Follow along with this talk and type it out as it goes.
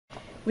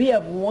We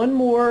have one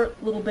more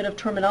little bit of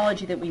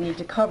terminology that we need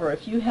to cover.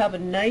 If you have a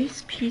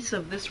nice piece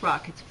of this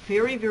rock, it's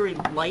very, very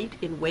light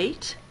in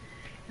weight.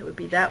 That would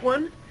be that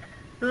one.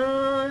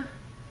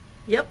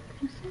 Yep.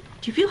 Do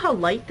you feel how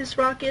light this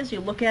rock is? You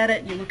look at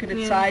it, you look at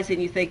its size,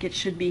 and you think it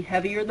should be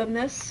heavier than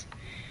this.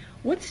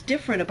 What's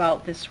different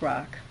about this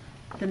rock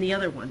than the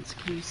other ones?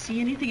 Can you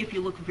see anything if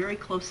you look very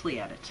closely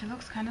at it? It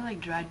looks kind of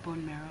like dried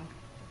bone marrow.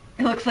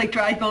 It looks like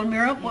dried bone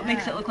marrow? What Yeah.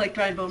 makes it look like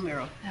dried bone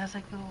marrow? It has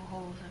like little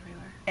holes everywhere.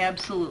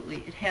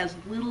 Absolutely. It has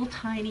little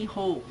tiny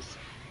holes.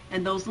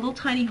 And those little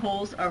tiny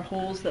holes are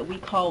holes that we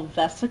call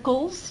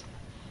vesicles.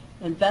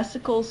 And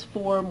vesicles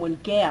form when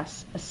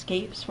gas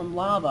escapes from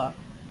lava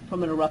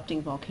from an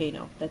erupting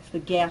volcano. That's the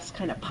gas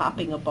kind of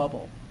popping a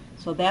bubble.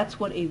 So that's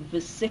what a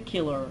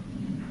vesicular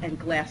and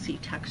glassy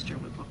texture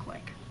would look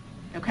like.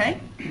 Okay?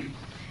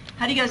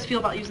 How do you guys feel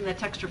about using that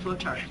texture flow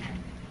chart?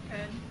 Good.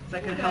 Is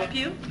that going to help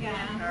you?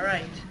 Yeah. All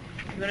right.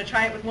 You want to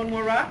try it with one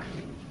more rock?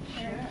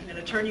 Sure. I'm going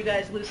to turn you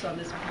guys loose on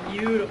this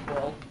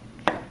beautiful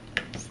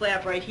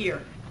slab right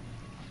here.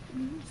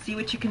 See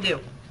what you can do.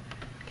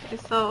 Okay,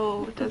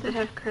 so does it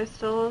have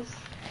crystals?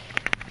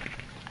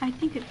 I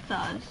think it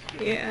does.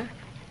 Yeah.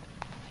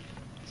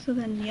 So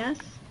then yes.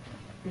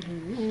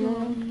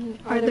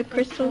 Mm-hmm. Are the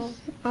crystals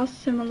all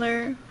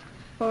similar,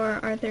 or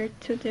are there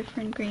two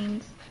different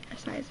grains or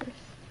sizes?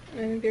 I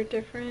think they're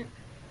different.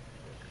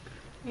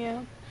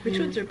 Yeah. Which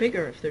ones are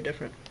bigger if they're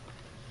different?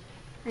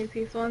 Like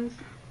these ones.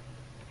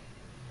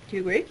 Do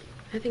you agree?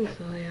 I think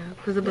so, yeah.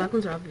 Because the black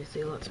ones are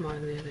obviously a lot smaller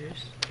than the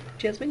others.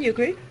 Jasmine, you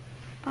agree?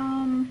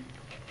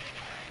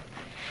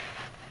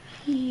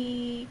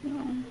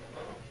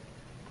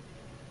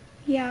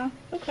 Yeah.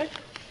 Okay.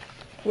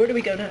 Where do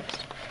we go next?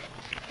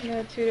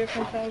 Yeah, two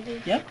different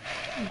sizes. Yep.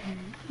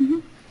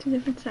 Two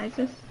different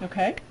sizes.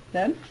 Okay.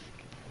 Then?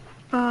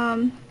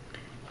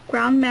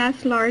 Ground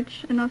mass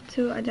large enough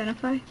to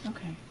identify.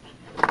 Okay.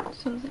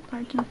 So is it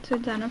large enough to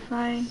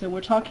identify? So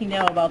we're talking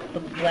now about the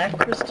black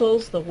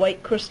crystals, the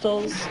white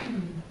crystals,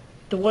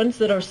 the ones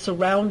that are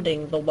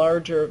surrounding the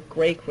larger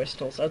gray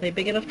crystals. Are they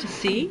big enough to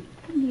see?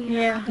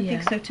 Yeah. I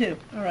think so too.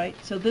 All right.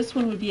 So this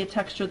one would be a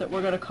texture that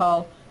we're going to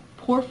call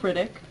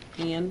porphyritic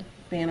and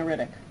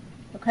phaneritic.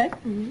 Okay?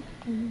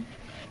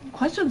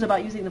 Questions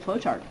about using the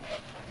flowchart?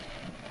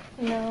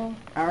 No.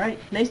 All right.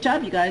 Nice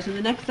job, you guys. In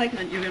the next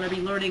segment, you're going to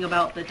be learning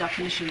about the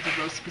definitions of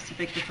those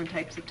specific different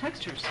types of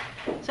textures.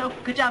 So,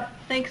 good job.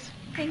 Thanks.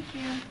 Thank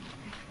you.